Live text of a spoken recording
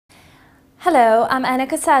Hello, I'm Anna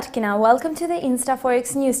Kasatkina. Welcome to the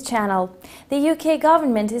InstaForex news channel. The UK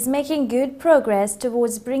government is making good progress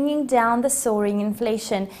towards bringing down the soaring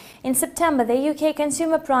inflation. In September, the UK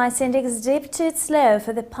Consumer Price Index dipped to its low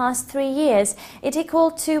for the past 3 years. It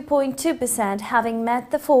equaled 2.2%, having met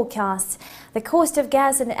the forecasts. The cost of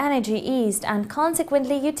gas and energy eased and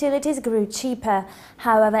consequently utilities grew cheaper.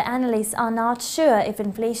 However, analysts are not sure if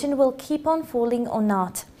inflation will keep on falling or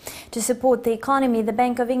not. To support the economy, the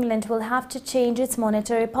Bank of England will have to change its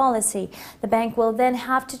monetary policy. The bank will then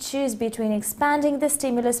have to choose between expanding the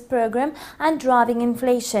stimulus program and driving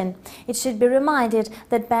inflation. It should be reminded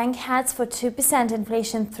that bank heads for 2%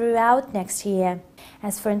 inflation throughout next year.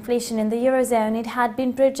 As for inflation in the Eurozone, it had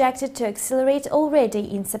been projected to accelerate already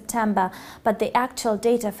in September, but the actual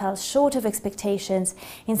data fell short of expectations.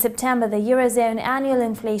 In September, the Eurozone annual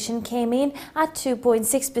inflation came in at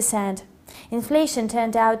 2.6%. Inflation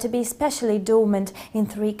turned out to be especially dormant in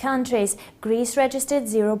 3 countries. Greece registered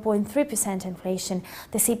 0.3% inflation,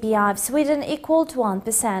 the CPI of Sweden equaled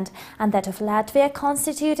 1%, and that of Latvia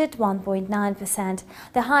constituted 1.9%.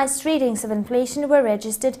 The highest readings of inflation were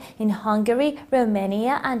registered in Hungary,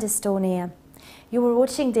 Romania and Estonia. You were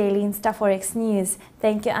watching Daily InstaForex News.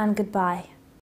 Thank you and goodbye.